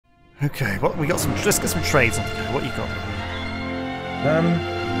Okay, well, we got some. Let's get some trades on the go. What you got?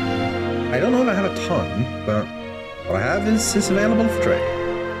 I don't know if I have a ton, but what I have is available for trade.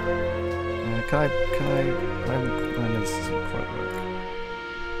 Can I know this isn't quite work.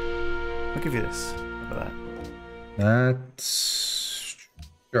 I'll give you this. How about that? That's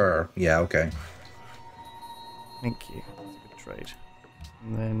sure. Yeah. Okay. Thank you. That's a good trade.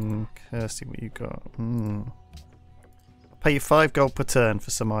 And then, Kirsty, what you got? I'll pay you 5 gold per turn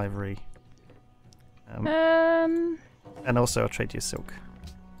for some ivory. And also I'll trade you silk.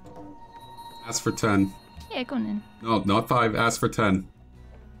 Ask for 10. Yeah, go on then. No, not 5. Ask for 10.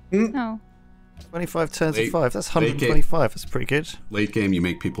 No. 25 turns of 5. That's 125. That's pretty good. Late game, you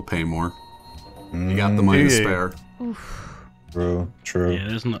make people pay more. You got the money to spare. Oof. True. Yeah,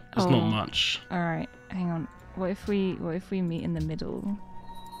 there's not much. All right, hang on. What if we meet in the middle?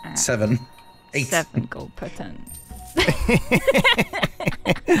 7, 8. 7 gold per turn.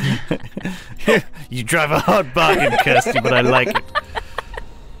 You drive a hard bargain, Kirsty, but I like it.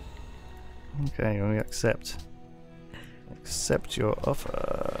 Okay, well, we accept your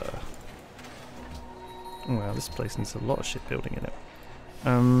offer. Wow, this place needs a lot of shipbuilding in it.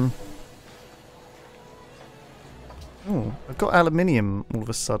 Oh, I've got aluminium all of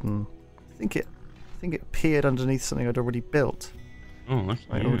a sudden. I think it appeared underneath something I'd already built. Oh, that's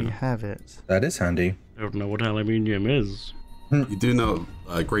I already have it. That is handy. I don't know what aluminium is. You do know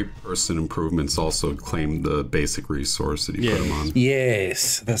Great Person Improvements also claim the basic resource that you put them on.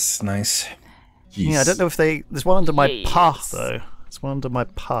 Yes, that's nice. Jeez. Yeah, I don't know if there's one under my path though. There's one under my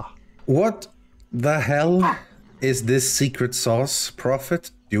path. What the hell is this secret sauce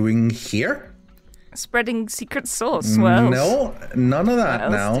prophet doing here? Spreading secret sauce. Well. No, none of that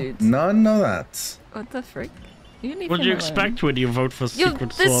now. Dude? None of that. What the frick? You leave What do him you alone. expect when you vote for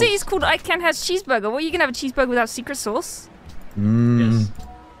secret The sauce? city's called I Can Have Cheeseburger. What, are you gonna have a cheeseburger without secret sauce? Yes.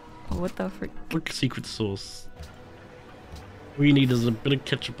 Oh, what the frick? Look, secret sauce. All you need is a bit of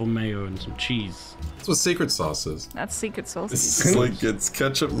ketchup or mayo and some cheese. That's what secret sauce is. That's secret sauce. It's like it's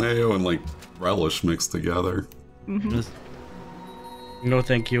ketchup, mayo, and like relish mixed together. Yes. No,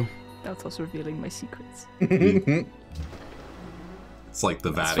 thank you. That's also revealing my secrets. It's like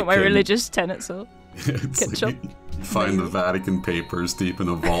the That's Vatican. what my religious tenets are. It's Ketchup. like you find the Vatican papers deep in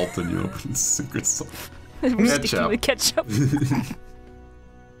a vault and you open the secret sauce. Sticky with ketchup.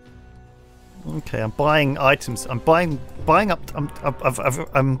 Okay, I'm buying items. I'm buying up.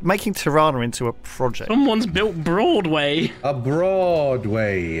 I'm making Tirana into a project. Someone's built Broadway. A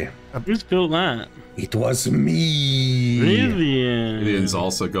Broadway. Who's built that? It was me. Really? Gideon's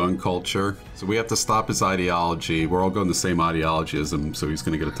also going culture, so we have to stop his ideology. We're all going the same ideology as him, so he's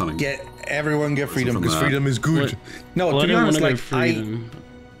going to get a ton of. Everyone get freedom from because that. freedom is good. No, Well, to I be don't honest, wanna like go freedom.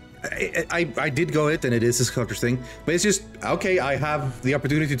 I did go it, and it is this culture thing. But it's just okay. I have the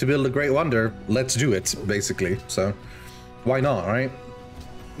opportunity to build a great wonder. Let's do it, basically. So why not, right?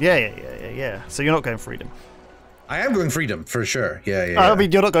 Yeah. So you're not going freedom. I am going freedom for sure. Yeah. I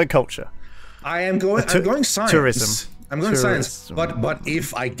mean, you're not going culture. I am going. I'm going science. Tourism. I'm going science. But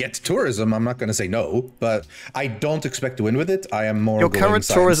if I get tourism, I'm not going to say no. But I don't expect to win with it. I am more. Your going current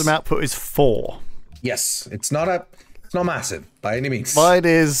science. tourism output is 4. Yes, it's not massive by any means. Mine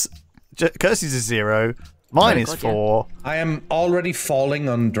is Kirsty's is 0. Mine is 4. I am already falling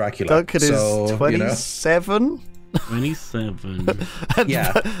on Dracula. Duncan so, is 27. 27.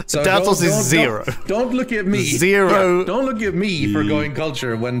 Yeah. So Dantos is 0. Don't look at me. 0. Yeah, don't look at me for going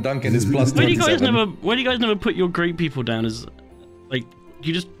culture when Duncan is plus Why do 27. you guys never put your great people down as like? Do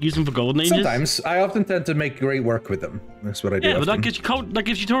you just use them for golden ages? Sometimes I often tend to make great work with them. That's what I do. Yeah, but often. that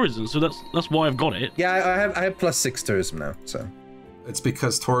gives you tourism, so that's why I've got it. Yeah, I have plus 6 tourism now. So It's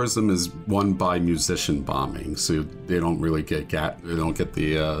because tourism is won by musician bombing, so they don't really get they don't get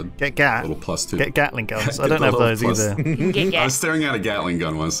the little plus 2. Get Gatling guns. I Get don't the have little those plus- either. I was staring at a Gatling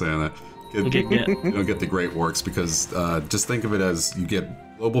gun when I was saying that. You don't get the great works because just think of it as you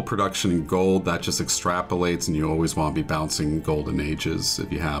get global production in gold that just extrapolates, and you always want to be bouncing golden ages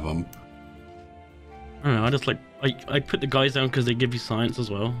if you have them. I don't know. I just like I put the guys down because they give you science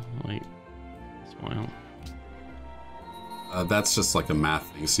as well. Like that's why. That's just like a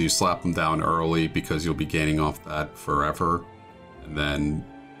math thing. So you slap them down early because you'll be gaining off that forever, and then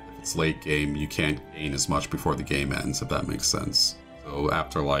if it's late game, you can't gain as much before the game ends. If that makes sense. So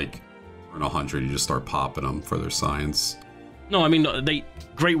after like turn 100, you just start popping them for their science. No, I mean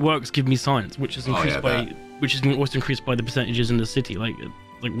great works give me science, which is increased which is also increased by the percentages in the city, like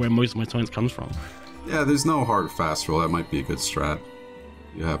where most of my science comes from. Yeah, there's no hard fast rule. That might be a good strat.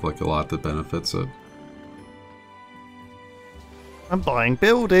 You have like a lot that benefits it. I'm buying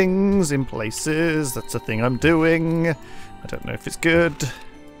buildings in places. That's a thing I'm doing. I don't know if it's good.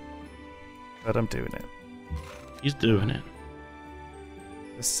 But I'm doing it. He's doing it.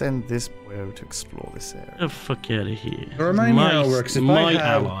 Let's send this boy over to explore this area. Get the fuck out of here. Remind me how it works. If my I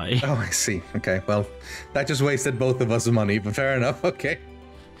have... ally. Oh, I see. Okay, well, that just wasted both of us money, but fair enough. Okay.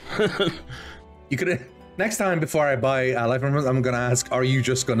 You could... Next time before I buy ally from him, I'm going to ask, are you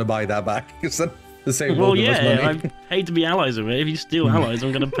just going to buy that back? Is that the same both of us money? I hate to be allies with it. If you steal allies,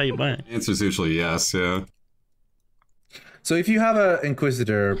 I'm going to pay it back. The answer's usually yes, yeah. So if you have an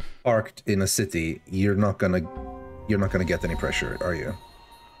Inquisitor parked in a city, you're not gonna get any pressure, are you?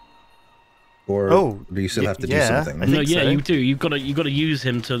 Or do you still have to do something? I think so. You do. You've got to use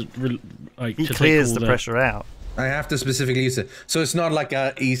him to he clears the pressure out. I have to specifically use it, so it's not like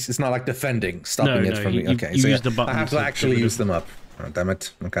it's not like defending, stopping it from me. Okay, so use the button I have to actually use them up. Oh, damn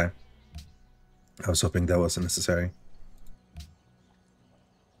it. Okay. I was hoping that wasn't necessary.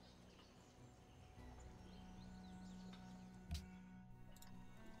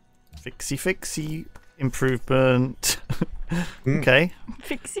 Fixie improvement. Okay.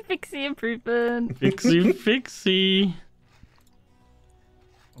 Fixie improvement. Fixie.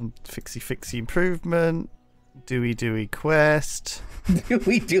 Fixie improvement. Dewey quest.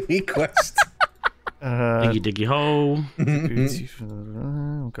 Dewey quest. Diggy hole.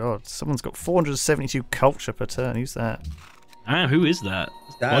 Oh god, someone's got 472 culture per turn. Who's that? Ah, who is that?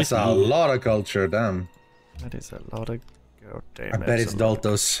 That's a lot of culture, damn. That is a lot of goddamn. I bet it's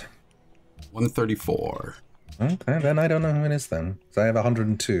Daltos. 134. Okay, then I don't know who it is then. So I have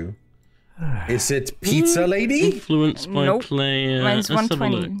 102. Is it Pizza Lady? Influenced by player. Mine's Let's have a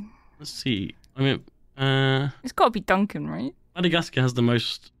 120. look. Let's see. I mean, It's got to be Duncan, right? Madagascar has the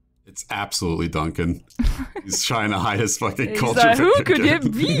most. It's absolutely Duncan. He's trying to hide his fucking He's culture. like, who could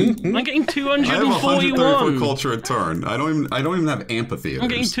it be? I'm getting I have 134 241. culture a turn. I don't even have amphitheaters. I'm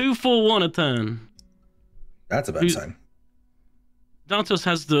getting 241 a turn. That's a bad sign. Dantos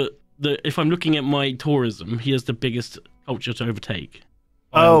has the. If I'm looking at my tourism, he has the biggest culture to overtake.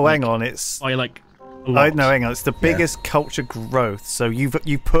 Oh, hang on, it's. By like. A lot. No, hang on, it's the biggest culture growth. So you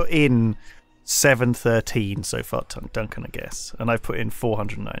put in 713 so far, Duncan, I guess, and I've put in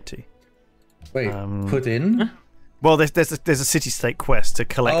 490. Wait, put in? Well, there's a city-state quest to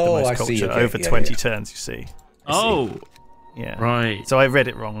collect the most culture over 20 turns. You see. Yeah. Right. So I read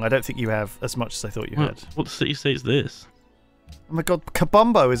it wrong. I don't think you have as much as I thought you had. What city state's this? Oh my god,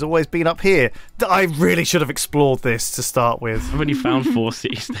 Kabumbo has always been up here. I really should have explored this to start with. I've only found 4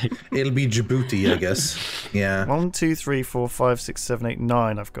 city states. It'll be Djibouti, I guess. Yeah. 1, 2, 3, 4, 5, 6, 7, 8,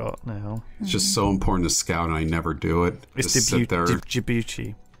 9 I've got now. It's just so important to scout, and I never do it. It's just sit there.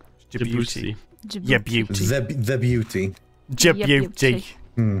 Djibouti. The beauty. Djibouti.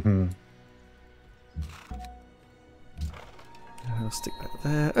 Mm-hmm. I'll stick that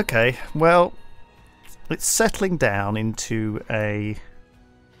there. Okay, well, it's settling down into a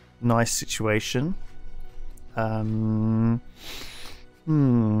nice situation. I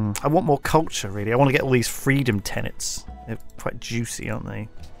want more culture, really. I want to get all these freedom tenets. They're quite juicy, aren't they?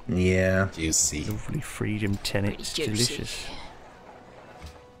 Yeah. Juicy. Lovely freedom tenets. Delicious.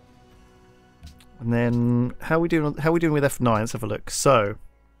 And then, how are we doing with F9? Let's have a look. So,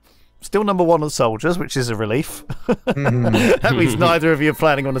 still number 1 on soldiers, which is a relief. That means neither of you are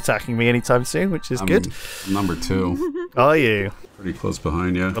planning on attacking me anytime soon, which is good. I'm number 2. Are you? Pretty close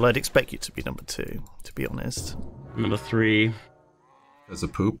behind you. Well, I'd expect you to be number 2, to be honest. Number 3. As a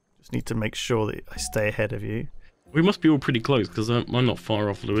poop. Just need to make sure that I stay ahead of you. We must be all pretty close, because I'm not far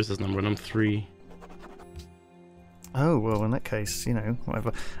off Lewis's number, and I'm 3. Oh, well, in that case,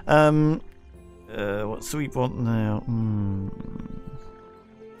 whatever. What do we want now?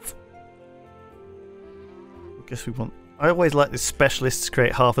 I guess we want... I always like the specialists to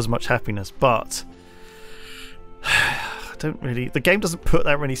create half as much happiness, but... I don't really... The game doesn't put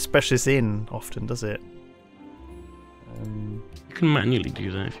that many specialists in often, does it? You can manually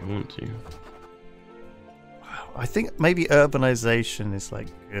do that if you want to. I think maybe urbanization is,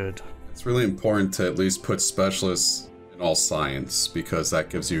 good. It's really important to at least put specialists in all science, because that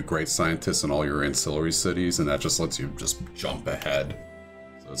gives you great scientists in all your ancillary cities, and that just lets you just jump ahead.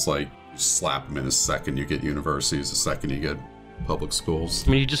 So it's like, you slap them in a second, you get universities, a second you get public schools.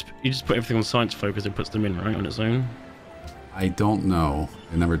 I mean, you just put everything on science focus, it puts them in, right, on its own? I don't know.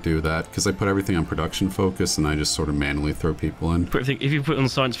 I never do that, because I put everything on production focus, and I just sort of manually throw people in. If you put on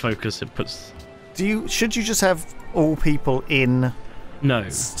science focus, it puts... Should you just have all people in... No.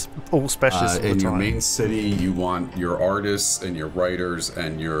 All specialists all the in time? your main city, you want your artists and your writers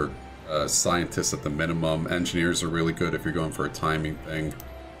and your scientists at the minimum. Engineers are really good if you're going for a timing thing,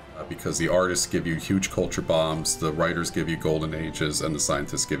 because the artists give you huge culture bombs, the writers give you golden ages, and the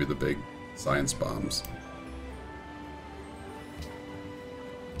scientists give you the big science bombs.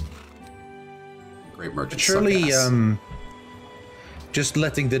 Great merchants. Surely, just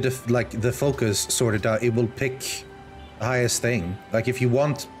letting the focus sorted out, it will pick the highest thing. Like if you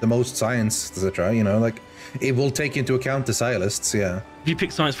want the most science, etc., you know, like it will take into account the scientists. Yeah. If you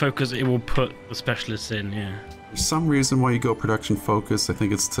pick science focus, it will put the specialists in. Yeah. There's some reason why you go production focus. I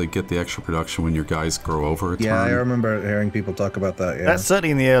think it's to get the extra production when your guys grow over a turn. Yeah, I remember hearing people talk about that. Yeah. That's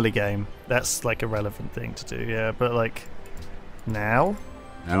certainly in the early game. That's like a relevant thing to do. Yeah, but like now.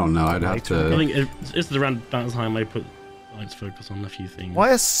 I don't know. I'd have to. I think it's around that time I put science focus on a few things. Why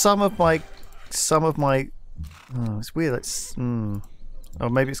are some of my? Oh, it's weird. It's oh,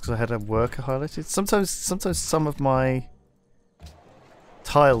 maybe it's because I had a worker highlighted. Sometimes some of my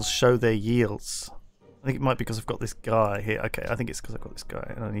tiles show their yields. I think it might be because I've got this guy here. Okay, I think it's because I've got this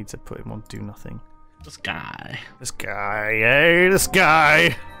guy and I need to put him on do nothing. This guy. Hey, this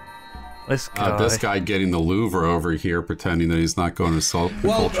guy. This guy getting the Louvre over here, pretending that he's not going to solve.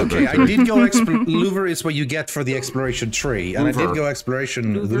 Well, okay, I did go. Louvre is what you get for the exploration tree, and I did go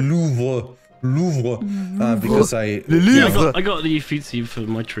exploration the Louvre, because I got the Uffizi for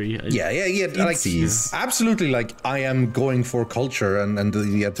my tree. Yeah. Like, absolutely, like I am going for culture and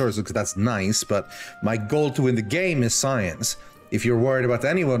the tourism because that's nice. But my goal to win the game is science. If you're worried about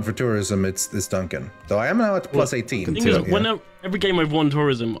anyone for tourism, it's Duncan. So I am now at plus 18. Every game I've won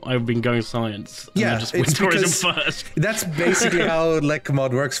tourism, I've been going science. Yeah, I just win tourism first. That's basically how Lek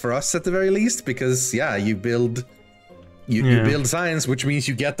mod works for us at the very least, because you build science, which means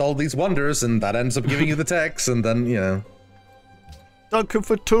you get all these wonders, and that ends up giving you the techs, and then Duncan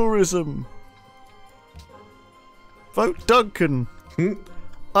for tourism. Vote Duncan.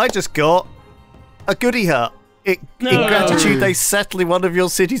 I just got a goodie hut. In gratitude, they settle in one of your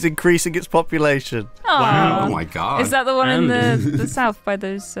cities, increasing its population. Wow. Oh my god. Is that the one in the south by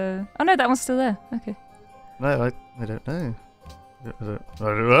those... Oh no, that one's still there. Okay. No, I don't know. I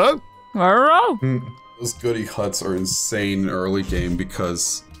don't know. Those goodie huts are insane early game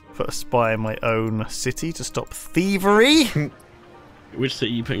because... Put a spy in my own city to stop thievery. Which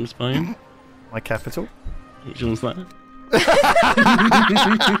city are you putting a spy in? My capital. Which one's that?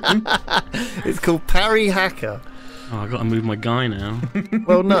 It's called Parry Hacker. Oh, I gotta move my guy now.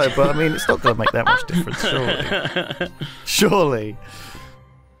 Well, no, but I mean, it's not gonna make that much difference, surely.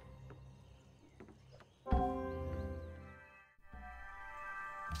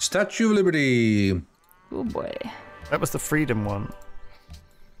 Statue of Liberty. Oh boy. That was the freedom one.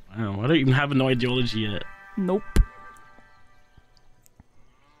 Wow, I don't even have an ideology yet. Nope.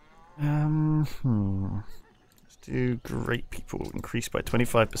 Do great people increase by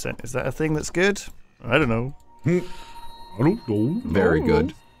 25%. Is that a thing that's good? I don't know. I don't know. Very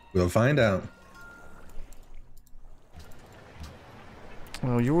good. We'll find out.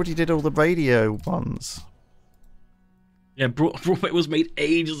 Oh, you already did all the radio ones. Yeah, Broadway was made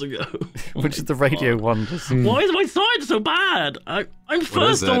ages ago. Which is the radio wonders. Why is my science so bad? I'm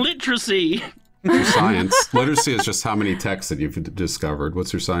first on literacy. Your science. Literacy is just how many texts that you've discovered.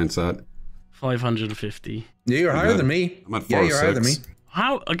 What's your science at? 550. Yeah, you're higher than me. I'm at 406. Yeah, you're higher than me.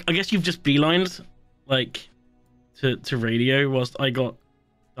 How? I guess you've just beelined, like, to radio, whilst I got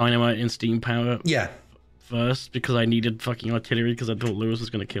dynamite and steam power. Yeah. First, because I needed fucking artillery because I thought Lewis was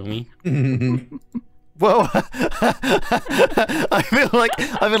gonna kill me. Well, I feel like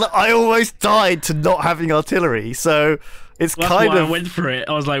I almost died to not having artillery, so it's That's kind why of. I went for it.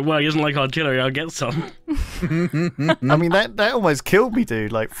 I was like, well, he doesn't like artillery. I'll get some. I mean, that almost killed me,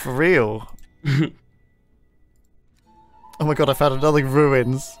 dude. Like, for real. Oh my god, I found another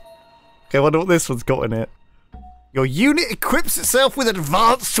ruins. Okay, I wonder what this one's got in it. Your unit equips itself with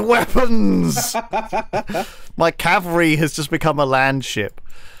advanced weapons! My cavalry has just become a land ship.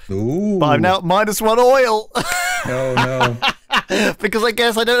 Ooh. But I'm now at -1 oil! Oh no. Because I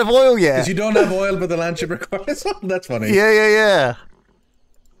guess I don't have oil yet. Because you don't have oil, but the land ship requires oil? That's funny. Yeah.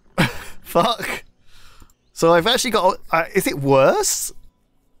 Fuck. So I've actually got... is it worse?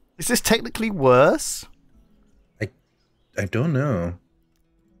 Is this technically worse? I don't know.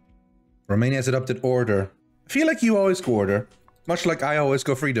 Romania has adopted order. I feel like you always go order. Much like I always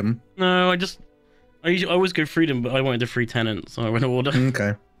go freedom. No, I always go freedom, but I wanted a free tenant, so I went order.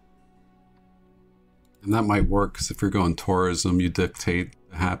 Okay. And that might work, because if you're going tourism, you dictate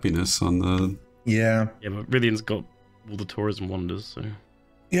the happiness on the... Yeah. Yeah, but Riddian's got all the tourism wonders, so...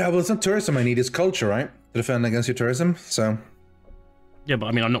 Yeah, well, it's not tourism I need, it's culture, right? To defend against your tourism, so... Yeah, but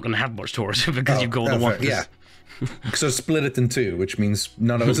I mean, I'm not going to have much tourism because you've got all the wonders. Yeah. So split it in two, which means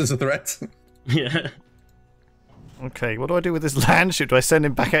none of us is a threat. Yeah. Okay, what do I do with this land ship? Do I send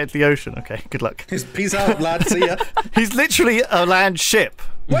him back out into the ocean? Okay, good luck. Peace out, lad. See ya. He's literally a land ship.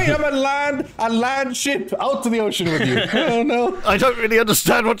 Wait, I'm a land ship out to the ocean with you. Oh no. I don't really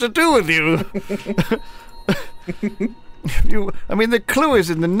understand what to do with you. I mean, the clue is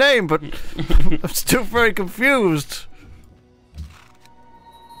in the name, but I'm still very confused.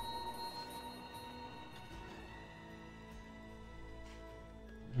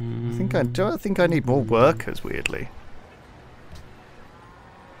 I think I need more workers, weirdly.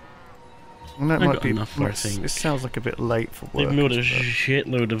 And that might be enough, I think. It sounds like a bit late for work. They've built a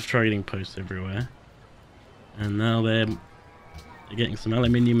shitload of trading posts everywhere. And now they're getting some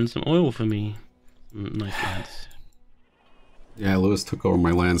aluminium and some oil for me. Nice lads. Yeah, Lewis took over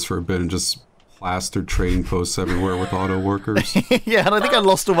my lands for a bit and just plastered trading posts everywhere with auto workers. Yeah, and I think I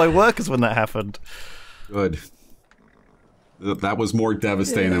lost all my workers when that happened. Good. That was more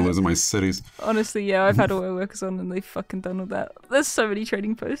devastating than losing my cities. Honestly, yeah, I've had oil workers on and they've fucking done all that. There's so many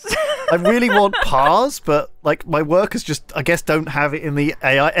trading posts. I really want pars, but like my workers just, I guess, don't have it in the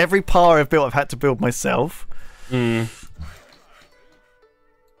AI. Every par I've built, I've had to build myself. Like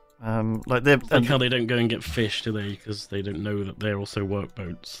how they don't go and get fish, do they? Because they don't know that they're also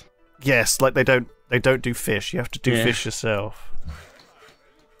workboats. Yes, like they don't do fish. You have to do fish yourself.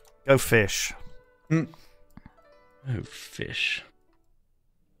 Go fish. Oh, fish.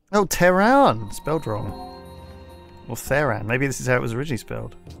 Oh, Tehran. Spelled wrong. Or Theran. Maybe this is how it was originally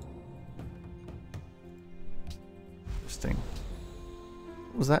spelled. Interesting.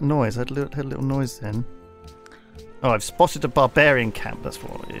 What was that noise? I had a little noise then. Oh, I've spotted a barbarian camp. That's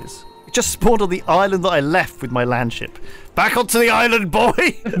what it is. It just spawned on the island that I left with my land ship. Back onto the island, boy!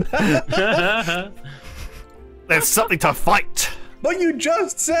 There's something to fight! But you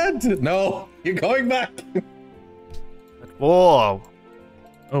just said! No, you're going back! Whoa!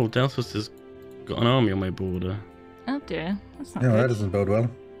 Oh, Delphos has got an army on my border. Oh dear, that's not No, good. that doesn't bode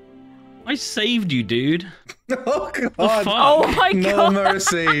well. I saved you, dude. Oh god! The fuck? Oh my No god!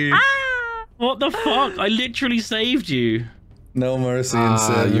 mercy! What the fuck? I literally saved you. No mercy in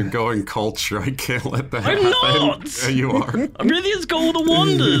sin. You're going culture. I can't let that I'm happen. not! Yeah, you are. Brilliant's got all the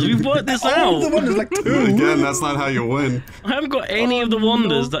wonders. We've worked this Oh, out. the one is like two! Again, that's not how you win. I haven't got any of the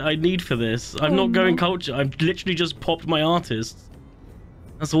wonders that I need for this. I'm not going culture. I've literally just popped my artists.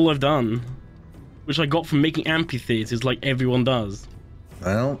 That's all I've done. Which I got from making amphitheaters like everyone does.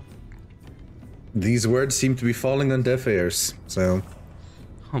 Well, these words seem to be falling on deaf ears, so...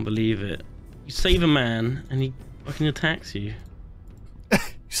 Can't believe it. You save a man and he fucking attacks you. You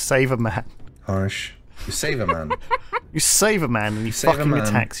save a man. Harsh. You save a man. You save a man and he save a fucking man.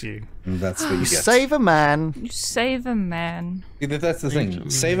 attacks you. And that's what you You get. save a man. You save a man. See, that's the thing.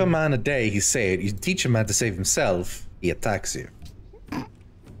 Save a man a day, he say it. You teach a man to save himself, he attacks you.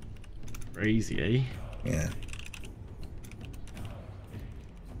 Crazy, eh? Yeah.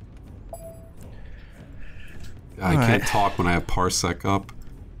 I can't talk when I have Parsec up.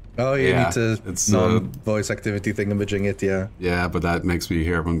 Oh, you Yeah, need to it's, non-voice activity thingamajig it, yeah. Yeah, but that makes me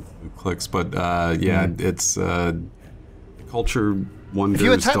hear when it clicks. But yeah, it's culture wonders. Have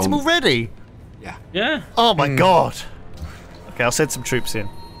you attacked him don't- already? Yeah. Oh my god. Okay, I'll send some troops in.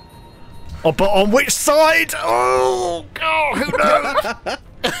 Oh, but on which side? Oh, God, who knows?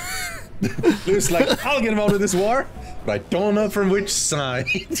 Luke's like, I'll get involved in this war, but I don't know from which side.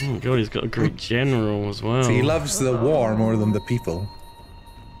 Oh my god, he's got a great general as well. See, he loves the war more than the people.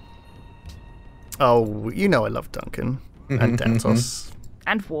 Oh, you know I love Duncan. And Dantos.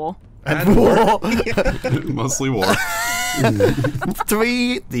 And war. And war. Mostly war.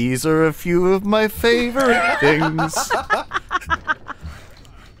 3, these are a few of my favorite things.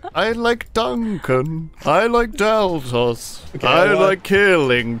 I like Duncan. I like Daltos. Okay, I like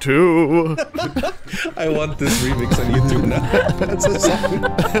killing too. I want this remix on YouTube now. That's a song.